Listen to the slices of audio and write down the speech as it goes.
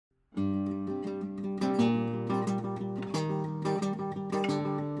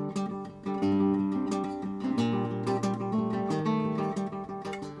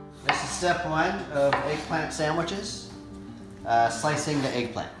step one of eggplant sandwiches, slicing the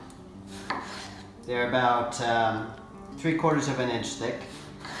eggplant. They're about 3/4 of an inch thick.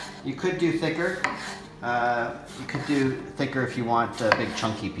 You could do thicker. You could do thicker if you want big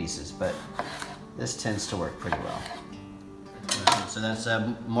chunky pieces, but this tends to work pretty well. So that's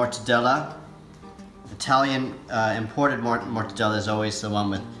mortadella. Italian imported mortadella is always the one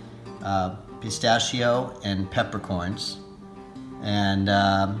with pistachio and peppercorns, and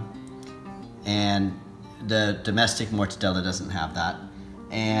the domestic mortadella doesn't have that.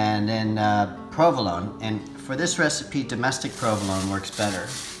 And then provolone, and for this recipe, domestic provolone works better.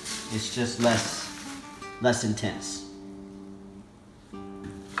 It's just less intense.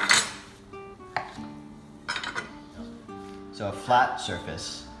 So a flat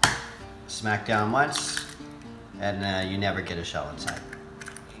surface, smack down once, and you never get a shell inside.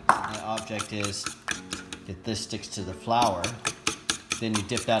 The object is that this sticks to the flour. Then you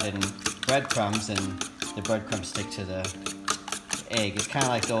dip that in breadcrumbs, and the breadcrumbs stick to the egg. It's kind of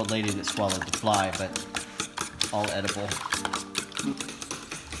like the old lady that swallowed the fly, but all edible.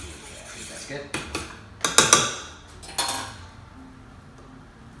 That's good.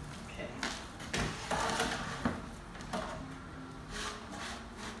 Okay.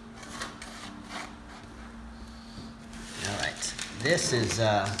 All right. This is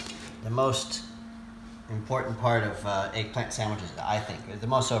the most important part of eggplant sandwiches, I think, or the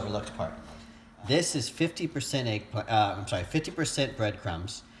most overlooked part. This is 50% eggplant. 50%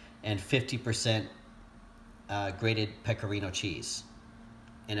 breadcrumbs and 50% grated pecorino cheese.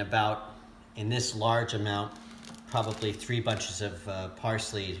 And in this large amount, probably 3 bunches of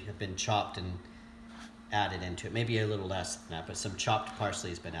parsley have been chopped and added into it. Maybe a little less than that, but some chopped parsley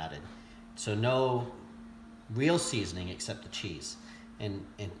has been added. So no real seasoning except the cheese. And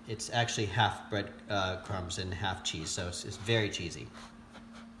it's actually half bread crumbs and half cheese, so it's very cheesy.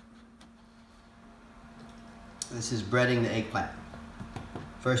 This is breading the eggplant.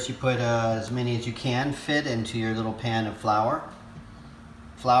 First you put as many as you can fit into your little pan of flour.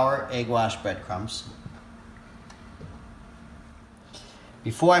 Flour, egg wash, breadcrumbs.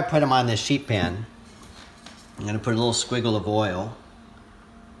 Before I put them on this sheet pan, I'm going to put a little squiggle of oil.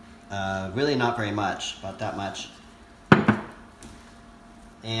 Really not very much, about that much.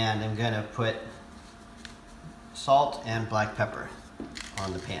 And I'm going to put salt and black pepper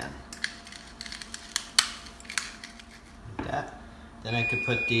on the pan. Like that. Then I could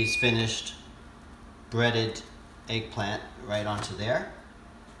put these finished breaded eggplant right onto there.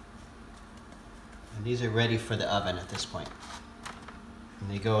 And these are ready for the oven at this point.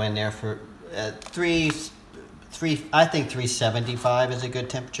 And they go in there for I think 375 is a good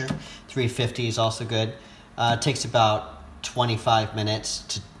temperature. 350 is also good. It takes about 25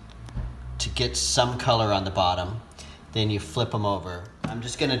 minutes to get some color on the bottom. Then you flip them over. I'm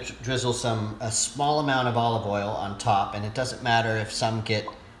just gonna drizzle a small amount of olive oil on top, and it doesn't matter if some get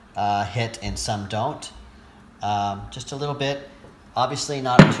hit and some don't. Just a little bit. Obviously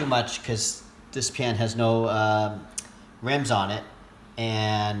not too much, because this pan has no rims on it,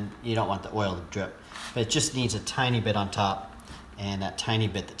 and you don't want the oil to drip. But it just needs a tiny bit on top, and that tiny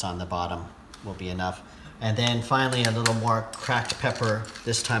bit that's on the bottom will be enough. And then finally a little more cracked pepper,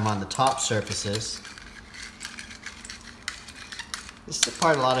 this time on the top surfaces. This is the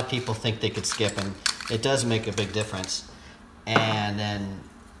part a lot of people think they could skip, and it does make a big difference. And then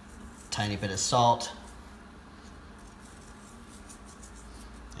a tiny bit of salt.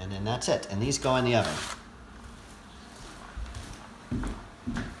 And then that's it. And these go in the oven.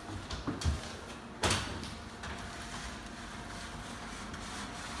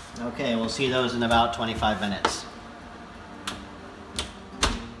 Okay, we'll see those in about 25 minutes.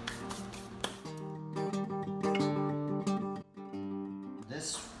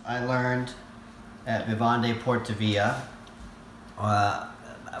 This I learned at Vivande Portavia. I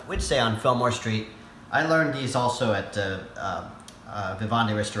would say on Fillmore Street. I learned these also at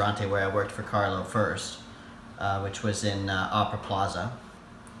Vivande Ristorante, where I worked for Carlo first, which was in Opera Plaza.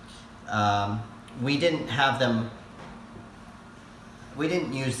 We didn't have them. We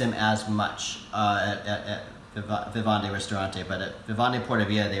didn't use them as much at Vivande Ristorante, but at Vivande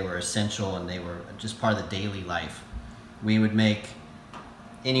Portavia they were essential, and they were just part of the daily life. We would make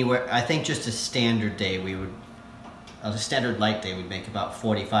anywhere, I think just a standard day, a standard light day, we'd make about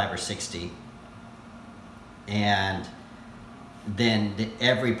 45 or 60. And then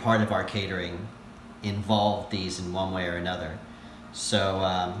every part of our catering involved these in one way or another. So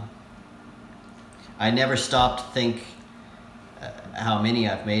I never stopped to think how many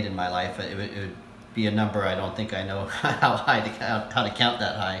I've made in my life. It would be a number I don't think I know how to count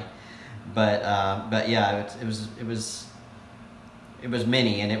that high. But yeah, it It was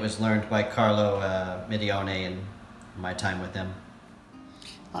mini, and it was learned by Carlo Middione in my time with him.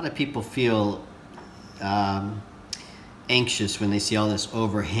 A lot of people feel anxious when they see all this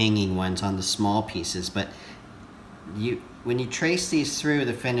overhanging ones on the small pieces, but when you trace these through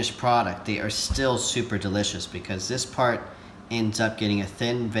the finished product, they are still super delicious because this part ends up getting a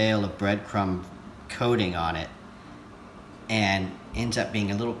thin veil of breadcrumb coating on it and ends up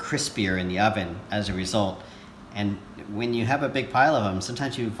being a little crispier in the oven as a result. And when you have a big pile of them,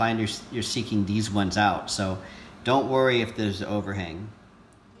 sometimes you find you're seeking these ones out. So don't worry if there's overhang.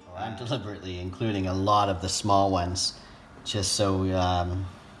 I'm deliberately including a lot of the small ones just so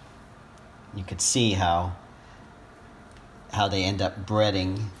you could see how they end up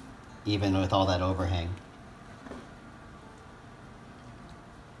breading even with all that overhang.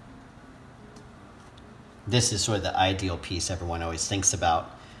 This is sort of the ideal piece everyone always thinks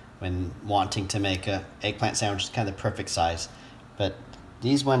about when wanting to make a eggplant sandwich. It's kind of the perfect size. But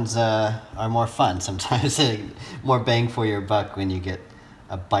these ones are more fun sometimes. More bang for your buck when you get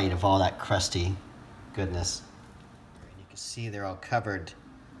a bite of all that crusty goodness. And you can see they're all covered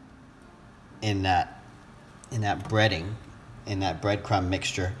in that breading, in that breadcrumb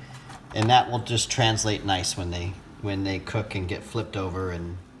mixture. And that will just translate nice when they cook and get flipped over.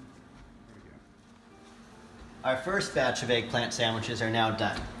 And our first batch of eggplant sandwiches are now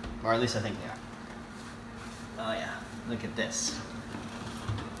done, or at least I think they are. Oh yeah, look at this.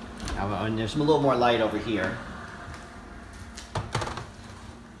 And there's a little more light over here.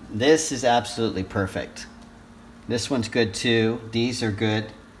 This is absolutely perfect. This one's good too. These are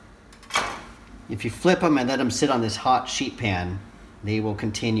good. If you flip them and let them sit on this hot sheet pan,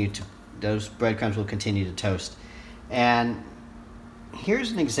 those breadcrumbs will continue to toast. And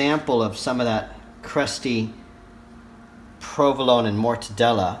here's an example of some of that crusty provolone and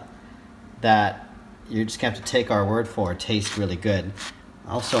mortadella that you just have to take our word for. It tastes really good.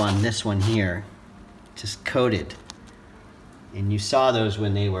 Also on this one here, just coated. And you saw those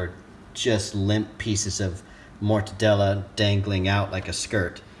when they were just limp pieces of mortadella dangling out like a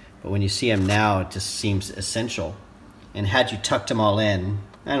skirt. But when you see them now, it just seems essential. And had you tucked them all in,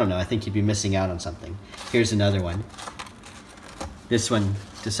 I don't know, I think you'd be missing out on something. Here's another one. This one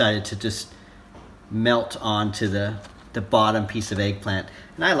decided to just melt onto the bottom piece of eggplant.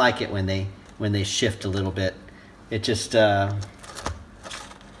 And I like it when they shift a little bit. It just, I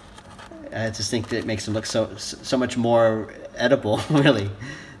just think that it makes them look so much more edible, really,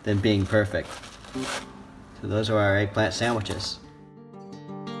 than being perfect. So those are our eggplant sandwiches.